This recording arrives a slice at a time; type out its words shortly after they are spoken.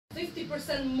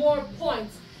50% more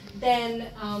points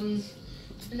than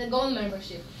the gold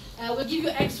membership. We'll give you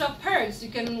extra perks.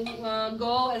 You can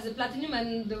go as a platinum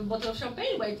and the bottle of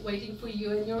champagne waiting for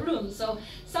you in your room. So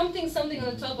something on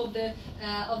the top of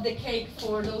the cake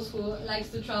for those who likes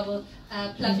to travel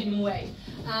platinum way.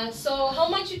 So how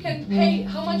much you can pay?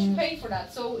 How much you pay for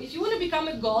that? So if you want to become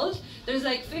a gold, there's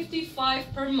like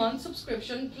 55 per month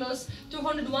subscription plus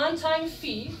 200 one-time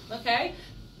fee. Okay,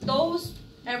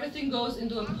 everything goes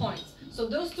into a point. So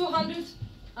those 200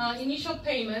 initial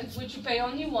payment, which you pay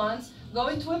only once, go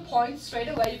into a point straight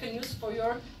away you can use for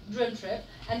your dream trip,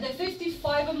 and the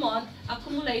 55 a month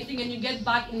accumulating and you get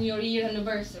back in your year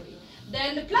anniversary.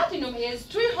 Then the platinum is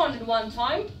 300 one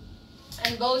time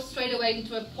and goes straight away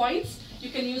into a points you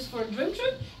can use for a dream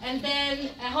trip, and then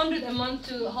 100 a month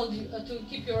to hold you, to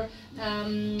keep your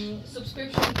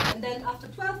subscription, and then after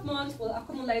 12 months will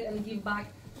accumulate and give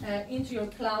back into your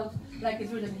cloud like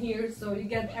it's written here, so you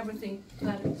get everything,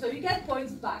 so you get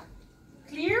points back.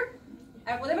 Clear?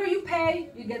 And whatever you pay,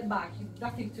 you get back. You have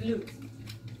nothing to lose.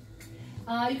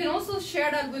 You can also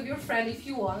share that with your friend if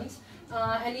you want.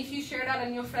 And if you share that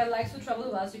and your friend likes to travel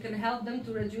with us, you can help them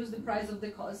to reduce the price of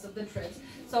the cost of the trips.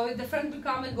 So if the friend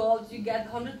becomes a gold, you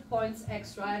get 100 points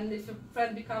extra. And if your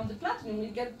friend becomes the platinum, you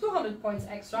get 200 points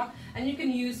extra. And you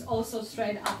can use also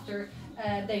straight after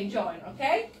they join,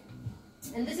 okay?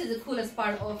 And this is the coolest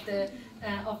part of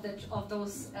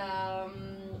those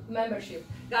membership.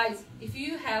 Guys, if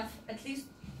you have at least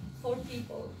 4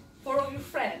 of your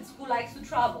friends who likes to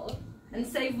travel and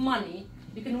save money,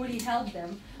 you can really help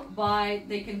them by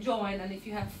they can join, and if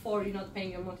you have 4, you're not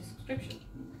paying your monthly subscription.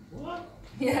 What?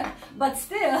 Yeah, but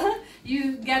still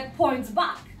you get points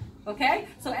back. Okay,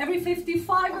 so every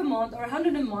 55 a month or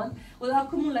 100 a month will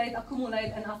accumulate,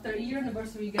 and after a year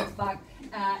anniversary you get back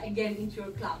again into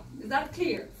your cloud. Is that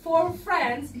clear? 4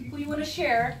 friends who you want to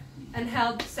share and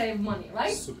help save money,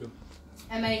 right? Super.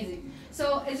 Amazing.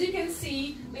 So as you can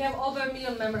see, we have over 1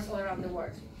 million members all around the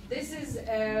world. This is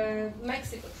a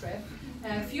Mexico trip,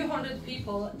 a few hundred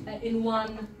people in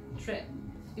one trip.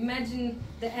 Imagine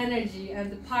the energy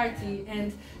and the party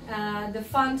and the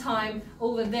fun time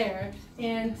over there,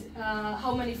 and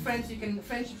how many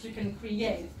friendships you can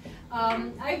create.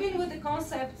 I've been with the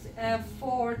concept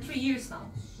for 3 years now.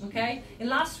 Okay, in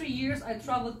last 3 years I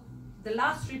traveled. The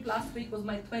last trip last week was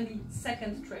my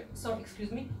 22nd trip. So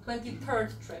excuse me,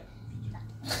 23rd trip.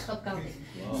 Stop counting.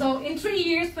 Wow. So in 3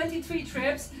 years, 23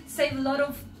 trips, saved a lot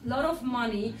of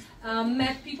money,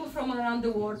 met people from around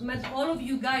the world, met all of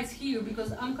you guys here,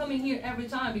 because I'm coming here every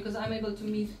time because I'm able to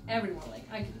meet everyone.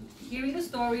 Like hearing the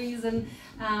stories and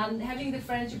having the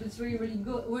friendship is really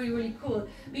good, really cool.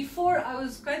 Before I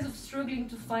was kind of struggling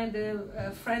to find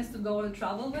the friends to go and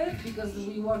travel with, because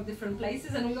we work different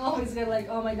places and we always get like,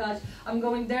 oh my gosh, I'm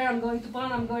going there, I'm going to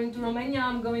Poland, I'm going to Romania,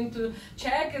 I'm going to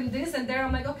Czech and this and there.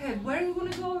 I'm like, okay, where are you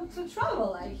going to go to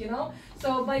travel, like, you know?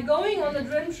 So by going on a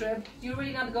dream trip, you're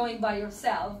really not going by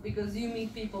yourself because you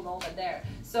meet people over there.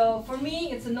 So for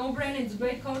me, it's a no-brainer, it's a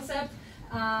great concept.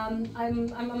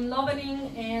 I'm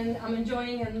loving and I'm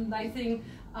enjoying, and I think,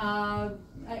 I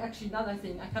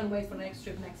can't wait for the next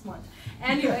trip next month.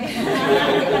 Anyway,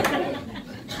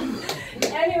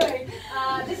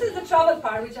 this is the travel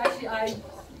part, which actually I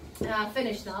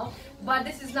finished now. But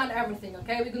this is not everything,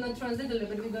 okay? We're gonna transit a little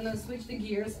bit, we're gonna switch the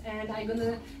gears, and I'm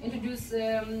gonna introduce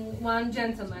one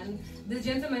gentleman. This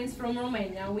gentleman is from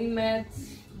Romania. We met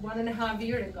 1.5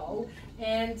 years ago,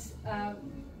 and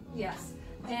yes.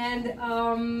 And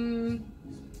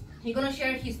he's gonna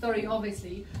share his story,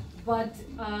 obviously, but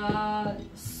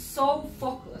so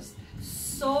focused,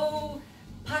 so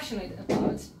passionate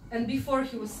about. And before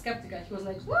he was skeptical, he was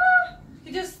like, what?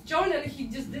 He just joined and he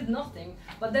just did nothing.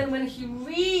 But then when he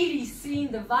really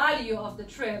seen the value of the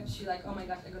trip, she's like, oh my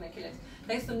gosh, I'm gonna kill it.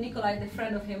 Thanks to Nicolae, the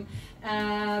friend of him,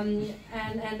 and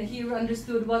he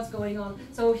understood what's going on.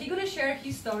 So he's gonna share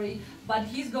his story, but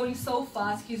he's going so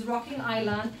fast, he's rocking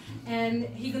island, and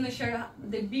he's gonna share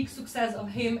the big success of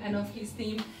him and of his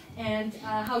team, and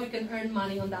how you can earn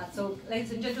money on that. So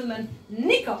ladies and gentlemen,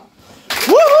 Nico!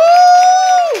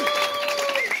 Woohoo!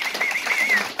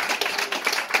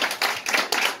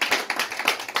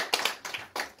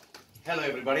 Hello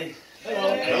everybody.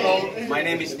 Hello. Hello. My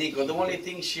name is Nico. The only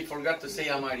thing she forgot to say,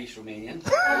 I'm Irish Romanian.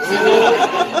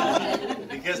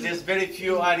 Because there's very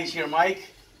few Irish here,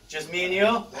 Mike. Just me and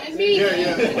you. And me.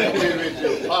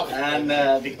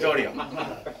 And Victoria.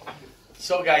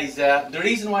 So guys, the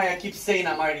reason why I keep saying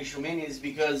I'm Irish Romanian is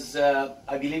because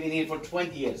I've been living here for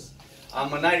 20 years.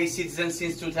 I'm an Irish citizen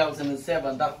since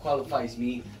 2007. That qualifies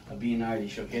me for being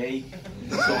Irish, okay?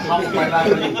 So half of my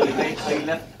life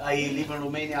I live in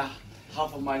Romania.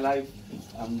 half of my life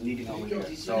I'm living over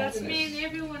here. So That's me and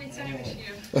everyone in Irish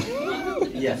here.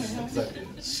 yes, exactly.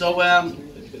 So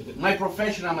my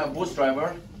profession, I'm a bus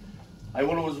driver. I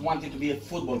always wanted to be a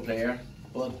football player,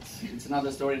 but it's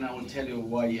another story, and I will tell you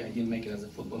why I didn't make it as a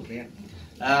football player.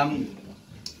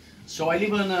 So I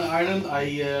live in Ireland.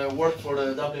 I work for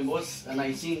the Dublin bus, and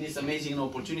I seen this amazing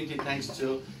opportunity thanks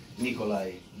to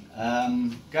Nicolae.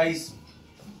 Guys,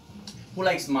 who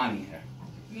likes money here?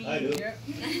 I do.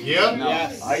 Yeah? No,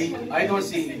 yes. I don't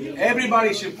see.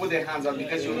 Everybody should put their hands up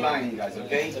because you're lying, guys,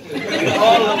 okay? We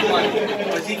all love money.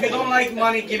 Because if you don't like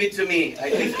money, give it to me. I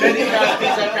give credit card,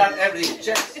 Visa card, everything.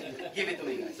 Checks, give it to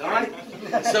me, guys, alright?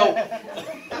 So,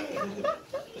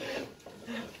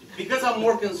 because I'm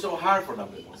working so hard for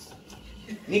Dublin bus,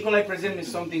 Nicolae presented me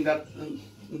something that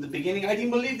in the beginning I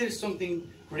didn't believe there's something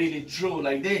really true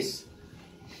like this.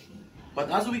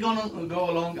 But as we go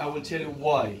along, I will tell you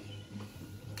why.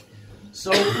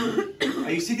 So,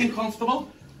 are you sitting comfortable?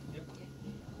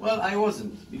 Well, I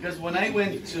wasn't, because when I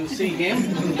went to see him,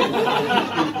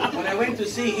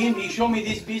 he showed me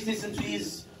this business into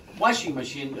his washing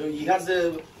machine. He has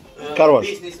a car wash.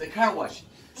 business, a car wash.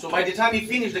 So by the time he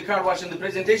finished the car wash and the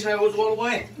presentation, I was all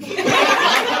wet.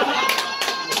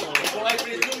 So I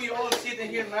presume you all sitting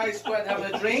here nice, quiet, having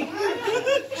a drink.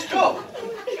 Stop.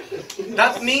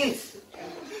 That means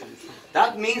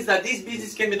that this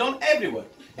business can be done everywhere.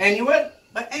 Anywhere,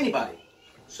 by anybody.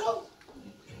 So,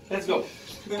 let's go.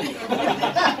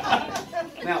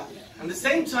 Now, at the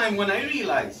same time, when I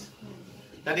realized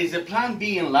that there's a plan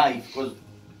B in life, because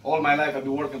all my life I've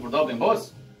been working for Dublin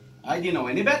bus, I didn't know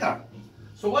any better.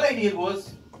 So what I did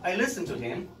was, I listened to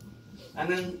him, and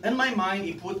then in my mind,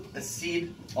 he put a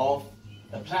seed of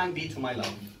a plan B to my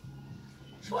life.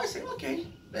 So I said, okay,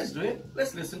 let's do it.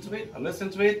 Let's listen to it. I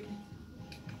listened to it.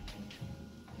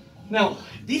 Now,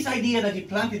 this idea that he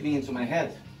planted me into my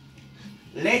head,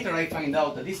 later I find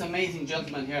out that this amazing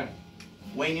gentleman here,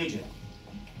 Wayne Nugent,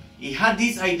 he had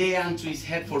this idea into his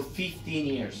head for 15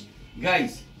 years.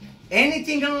 Guys,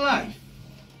 anything in life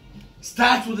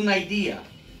starts with an idea.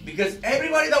 Because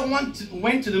everybody that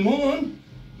went to the moon,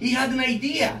 he had an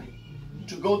idea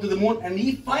to go to the moon, and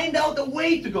he find out a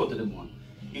way to go to the moon.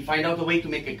 He find out a way to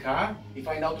make a car, he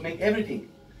find out to make everything.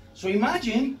 So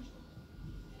imagine,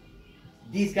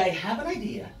 this guy have an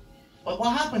idea, but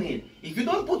what happened is, if you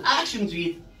don't put action to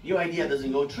it, your idea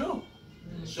doesn't go through.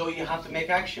 So you have to make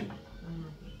action.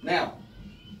 Now,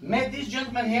 met this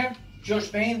gentleman here,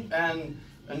 George Payne,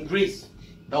 in Greece.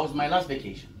 That was my last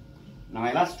vacation. Now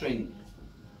my last training.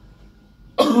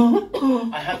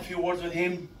 I had a few words with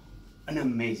him. An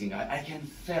amazing guy. I can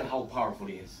feel how powerful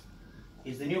he is.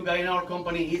 He's the new guy in our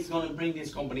company. He's going to bring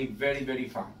this company very, very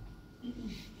far.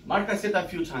 Mark, I said that a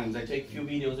few times. I take a few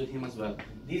videos with him as well.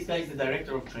 This guy is the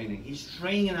director of training. He's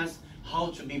training us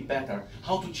how to be better,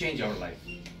 how to change our life.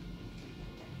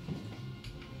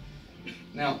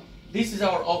 Now, this is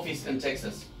our office in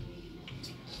Texas.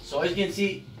 So as you can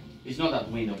see, it's not that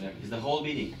window there. It's the whole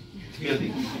building.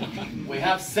 We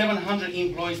have 700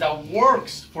 employees that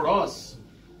works for us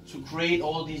to create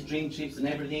all these dream trips and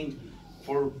everything.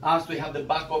 For us to have the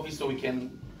back office so we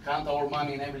can count our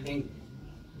money and everything.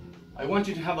 I want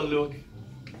you to have a look.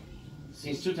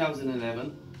 Since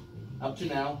 2011, up to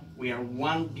now, we are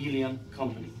 1 billion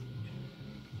company.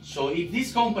 So if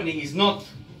this company is not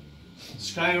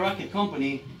skyrocket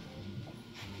company,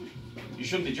 you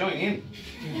shouldn't be joining in.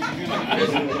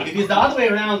 If it's the other way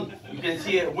around, you can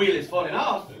see a wheel is falling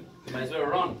off, you might as well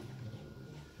run.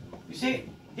 You see,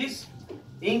 this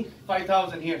Inc.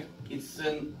 5000 here, it's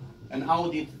an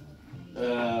audit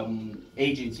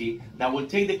agency that will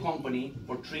take the company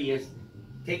for 3 years,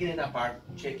 taking it apart,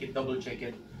 check it, double check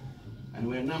it, and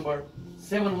we're number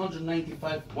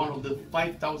 795, one of the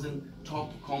 5,000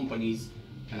 top companies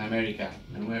in America,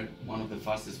 and we're one of the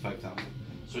fastest 5,000.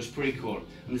 So it's pretty cool.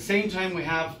 At the same time, we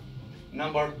have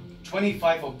number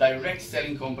 25 of direct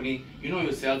selling company. You know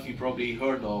yourself, you probably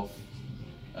heard of.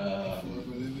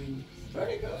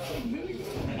 Very good, very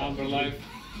good. Number life.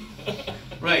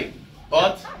 Right,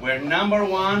 but we're number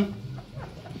 1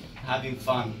 having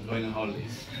fun going on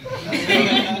holidays.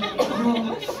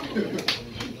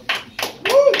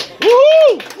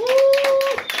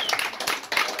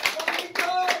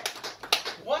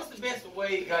 What's the best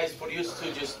way, guys, for you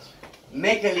to just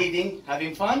make a living,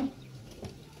 having fun?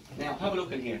 Now, have a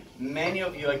look in here. Many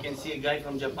of you, I can see a guy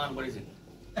from Japan. What is it?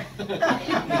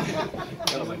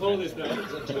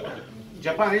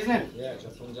 Japan, isn't it? Yeah,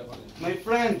 just from Japan. My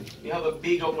friend, you have a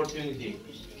big opportunity.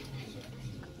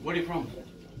 Where are you from?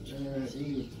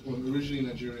 English. Well, originally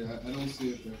Nigeria. I don't see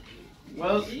it there.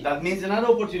 Well, that means another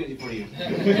opportunity for you.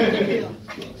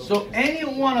 So any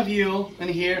one of you in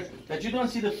here that you don't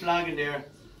see the flag in there,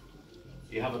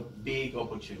 you have a big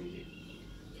opportunity.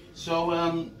 So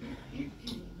I'm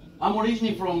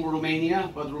originally from Romania,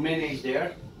 but Romania is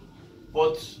there.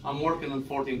 But I'm working in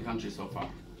 14 countries so far.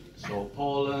 So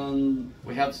Poland,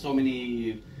 we have so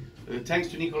many, thanks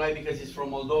to Nicolae because he's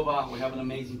from Moldova, we have an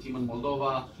amazing team in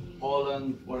Moldova,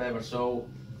 Poland, whatever. So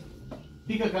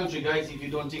pick a country, guys, if you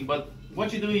don't think, but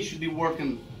what you do is you should be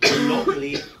working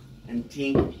locally and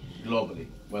think globally.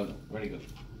 Well done, very good.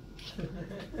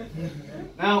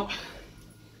 Now,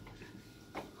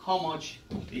 how much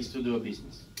is to do a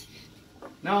business?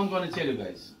 Now I'm going to tell you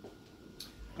guys.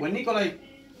 When Nicolae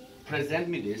present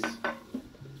me this,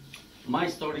 my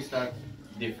story started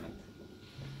different.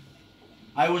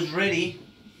 I was ready,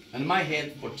 in my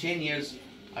head, for 10 years,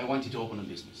 I wanted to open a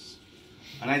business.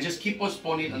 And I just keep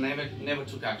postponing it and never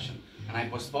took action. And I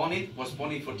postponed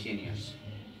it for 10 years.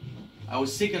 I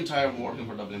was sick and tired of working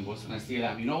for Dublin Bus, and I still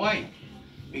am. You know why?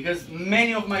 Because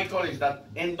many of my colleagues that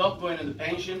end up going into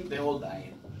pension, they all die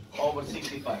over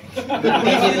 65.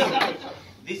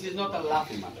 This is not a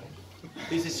laughing matter.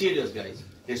 This is serious, guys.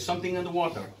 There's something in the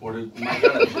water, or my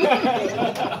garage. So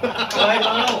I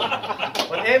don't know.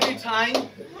 But every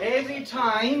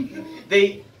time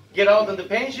they get out on the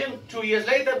pension, 2 years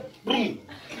later, boom,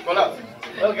 collapse.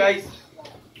 Well, guys,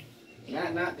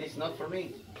 nah, it's not for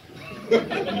me.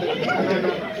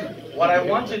 What I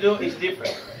want to do is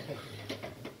different.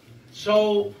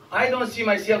 So I don't see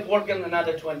myself working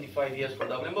another 25 years for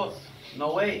Dublin Bus.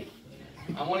 No way.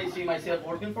 I'm only see myself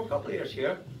working for a couple of years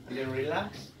here, and then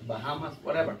relax, Bahamas,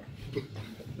 whatever.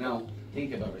 Now,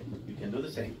 think about it. You can do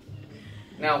the same.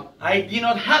 Now, I do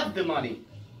not have the money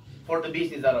for the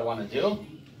business that I want to do,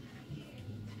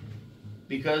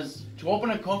 because to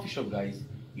open a coffee shop, guys,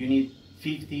 you need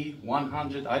 50,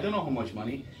 100, I don't know how much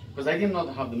money, because I did not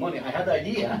have the money. I had the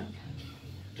idea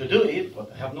to do it,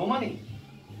 but I have no money.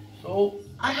 So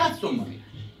I had some money,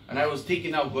 and I was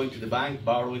thinking of going to the bank,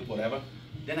 borrow it, whatever.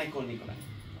 Then I called Nicolae.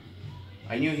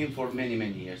 I knew him for many,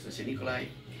 many years. I said, Nicolae,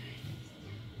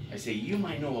 I say, you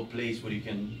might know a place where you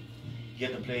can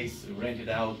get a place, rent it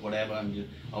out, whatever, and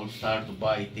I'll start to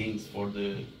buy things for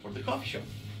the coffee shop.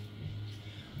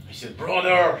 I said,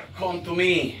 brother, come to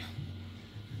me.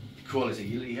 Cool, I said,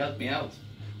 he helped me out.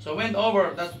 So I went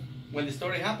over, that's when the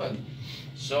story happened.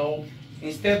 So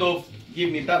instead of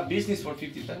giving me that business for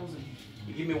 50,000,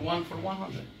 he gave me one for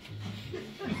 100.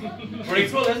 Pretty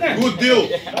cool, isn't it? Good deal.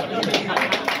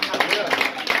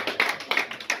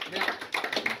 Now,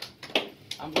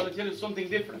 I'm going to tell you something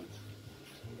different.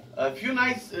 A few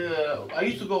nights, I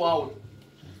used to go out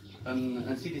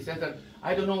in city center.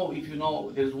 I don't know if you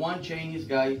know, there's one Chinese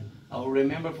guy, I'll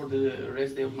remember for the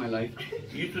rest of my life.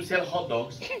 He used to sell hot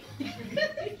dogs.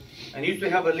 And he used to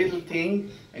have a little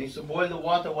thing, and he used to boil the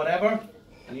water, whatever,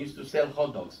 and he used to sell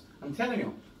hot dogs. I'm telling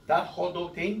you, that hot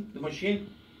dog thing, the machine,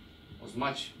 was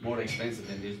much more expensive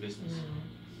than this business.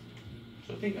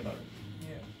 So think about it.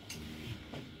 Yeah.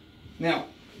 Now,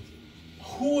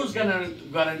 who was gonna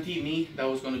guarantee me that I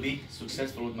was gonna be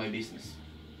successful with my business?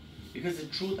 Because the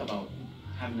truth about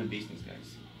having a business,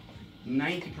 guys,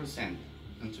 90%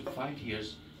 until 5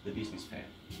 years, the business failed.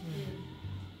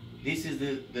 This is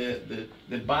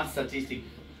the bad statistic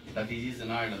that it is in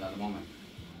Ireland at the moment.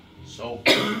 So,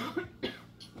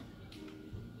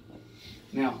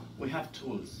 now, we have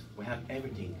tools, we have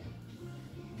everything.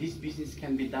 This business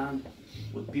can be done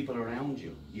with people around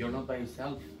you. You're not by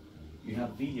yourself. You have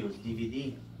videos,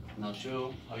 DVD, and I'll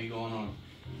show how you're going on.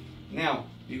 Now,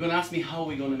 you're going to ask me how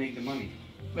we're going to make the money.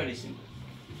 Very simple.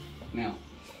 Now,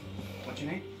 what's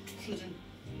your name? Sledgen.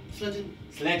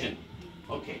 Sledgen.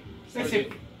 Okay.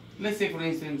 Let's say, for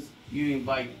instance, you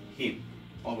invite him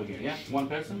over here, yeah? One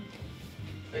person.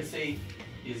 Let's say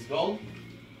it's gold.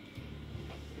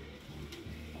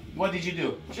 What did you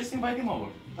do? Just invite him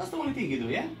over. That's the only thing you do,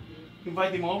 yeah?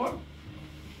 Invite him over,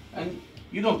 and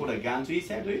you don't put a gun to his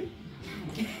head, do you?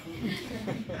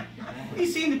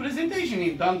 He's seeing the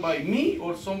presentation done by me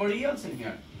or somebody else in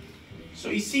here. So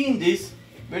he's seeing this,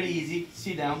 very easy,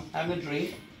 sit down, have a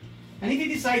drink, and if you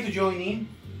decide to join in,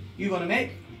 you're gonna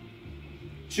make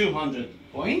 200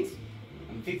 points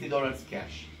and $50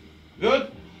 cash.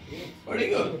 Good? Very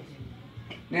good.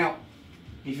 Now,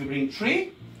 if you bring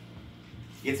 3,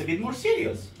 it's a bit more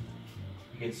serious.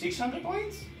 Get 600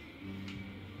 points,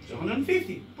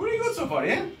 250. Pretty good so far,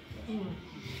 yeah?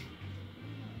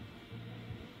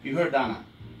 You heard Dana.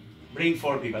 Bring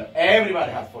 4 people.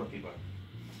 Everybody has 4 people.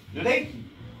 Do they?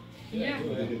 Yeah.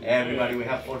 Everybody, we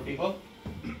have 4 people.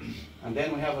 And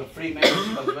then we have a free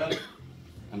membership as well.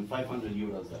 And 500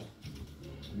 euros there.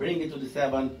 Bring it to the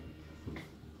 7.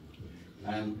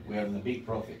 and we are in a big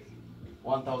profit.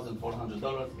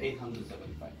 $1,400,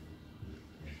 875.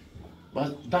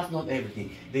 But that's not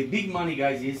everything. The big money,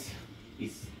 guys, is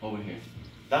over here.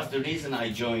 That's the reason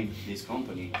I joined this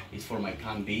company. It's for my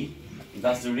can be.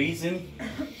 That's the reason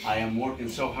I am working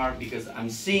so hard, because I'm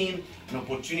seeing an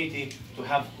opportunity to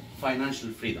have financial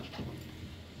freedom.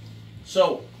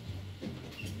 So,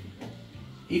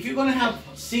 if you're gonna have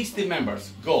 60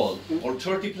 members, gold, or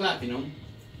 30 platinum,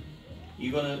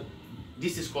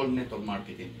 this is called network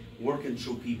marketing, working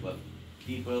through people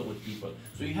with people.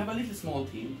 So you have a little small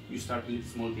team, you start with a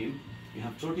small team, you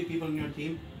have 30 people in your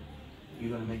team,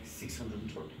 you're gonna make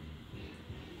 630.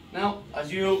 Now,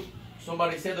 as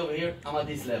somebody said over here, I'm at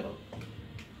this level.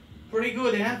 Pretty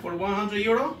good, yeah, for 100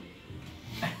 euro?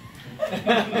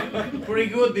 Pretty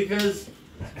good, because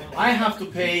I have to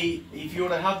pay, if you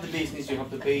have the business, you have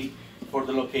to pay for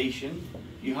the location,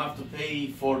 you have to pay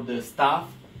for the staff,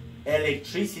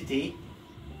 electricity,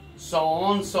 so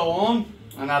on,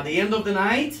 and at the end of the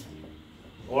night,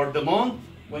 or the month,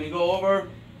 when you go over,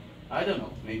 I don't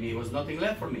know, maybe it was nothing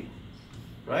left for me,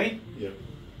 right? Yeah.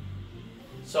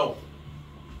 So,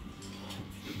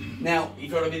 now,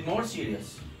 if you're a bit more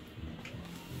serious,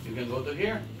 you can go to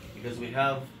here, because we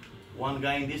have one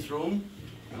guy in this room,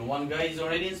 and one guy is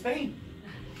already in Spain.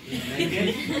 Hey,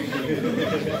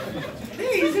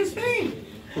 he's in Spain.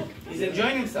 He's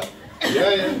enjoying himself.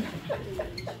 Yeah.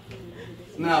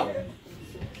 Now,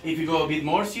 if you go a bit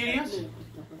more serious,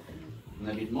 and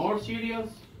a bit more serious,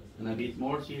 and a bit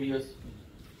more serious,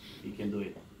 you can do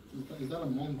it. Is that a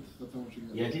month? That's how much you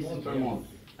get? Yeah, this is per month.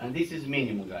 And this is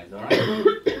minimum, guys, alright?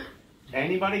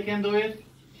 Anybody can do it.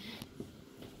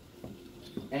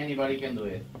 Anybody can do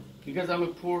it. Because I'm a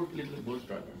poor little bus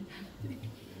driver.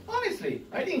 Honestly,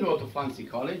 I didn't go to fancy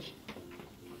college.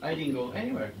 I didn't go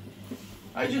anywhere.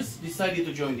 I just decided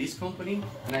to join this company,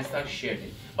 and I start sharing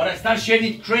it. But I start sharing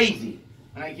it crazy.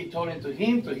 And I keep telling to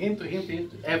him, to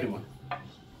everyone.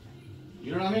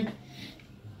 You know what I mean?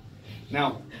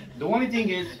 Now, the only thing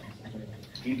is,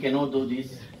 you cannot do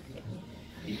this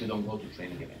if you don't go to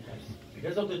training events.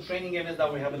 Because of the training events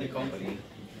that we have in the company,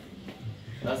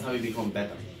 that's how you become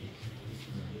better.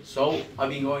 So, I've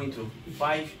been going to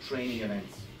 5 training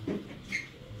events.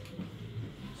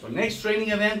 So, next training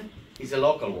event is a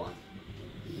local one.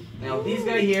 Now, this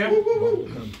guy here,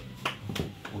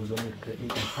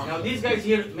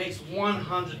 makes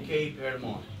 100K per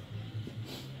month.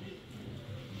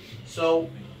 So,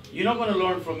 you're not going to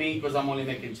learn from me because I'm only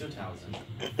making 2,000.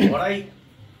 What I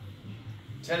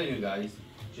telling you guys,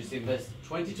 just invest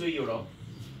 22 euro,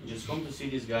 just come to see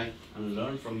this guy and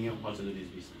learn from him how to do this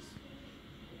business.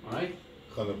 Alright?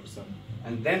 100%.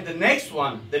 And then the next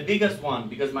one, the biggest one,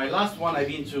 because my last one I've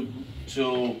been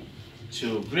to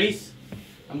Greece.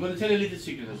 I'm going to tell you a little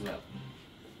secret as well.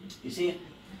 You see,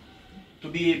 to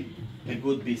be a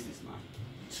good businessman,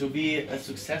 to be a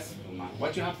successful man,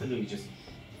 what you have to do is just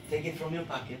take it from your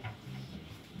pocket,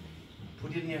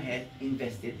 put it in your head,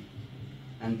 invest it,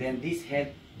 and then this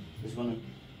head is going to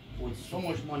put so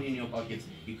much money in your pockets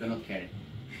you cannot carry.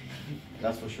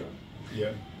 That's for sure.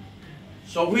 Yeah.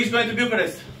 So who is going to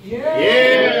Bucharest?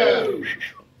 Yeah!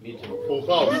 Me too. Full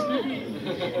house.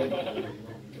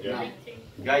 Yeah.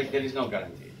 Guys, there is no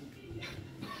guarantee.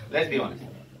 Let's be honest.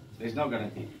 There's no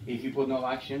guarantee. If you put no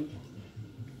action,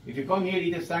 if you come here,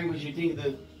 eat a sandwich, you think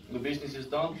the business is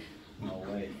done? No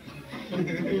way.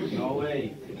 No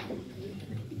way.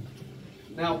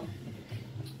 Now,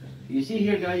 you see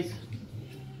here, guys,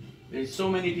 there's so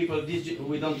many people.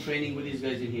 We done training with these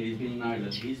guys in here. He's been in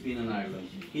Ireland. He's been in Ireland.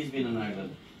 He's been in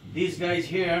Ireland. These guys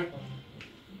here,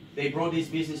 they brought this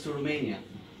business to Romania.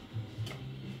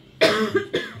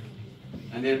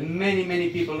 And there are many, many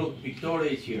people. Look,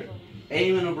 Victoria is here.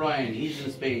 Eamon O'Brien, he's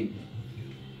in Spain.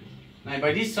 Now,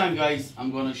 by this time, guys, I'm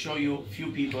going to show you a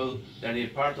few people that are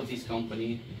part of this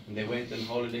company, and they went on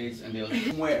holidays, and they'll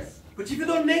somewhere. But if you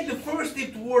don't make the first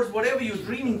step towards whatever you're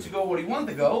dreaming to go, where you want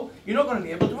to go, you're not going to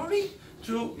be able to hurry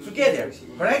to get there,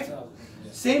 correct?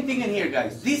 Same thing in here,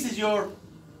 guys. This is your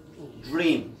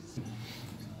dream.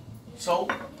 So,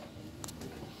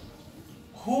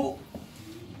 who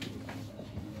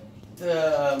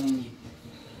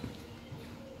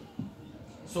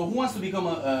wants to become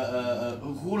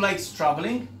who likes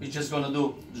traveling? Is just going to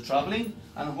do the traveling,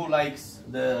 and who likes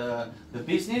the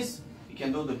business? You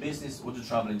can do the business or the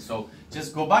traveling. So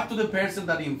just go back to the person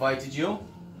that invited you,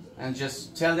 and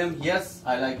just tell them, yes,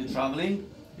 I like the traveling.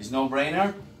 It's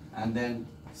no-brainer, and then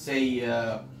say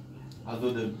I'll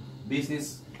do the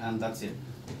business, and that's it.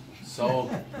 So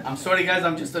I'm sorry, guys.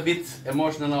 I'm just a bit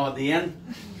emotional now at the end.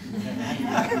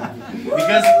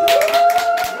 Because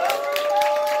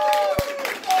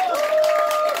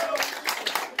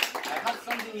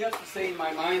something else to say in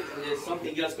my mind, and there's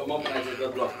something else come up and I just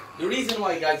got blocked. The reason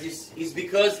why, guys, is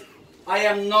because I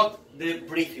am not the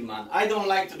briefing man. I don't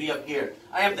like to be up here.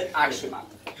 I am the action man.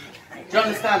 Do you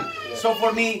understand? So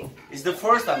for me, it's the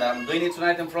first time that I'm doing it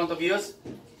tonight in front of you.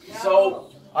 So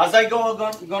as I gonna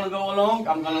go along,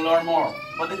 I'm gonna learn more.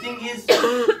 But the thing is,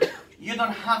 you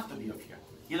don't have to be up here.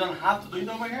 You don't have to do it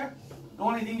over here. The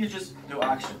only thing is just do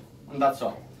action, and that's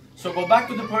all. So go back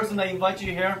to the person that invited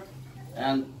you here,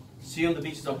 and see you on the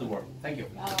beaches of the world. Thank you.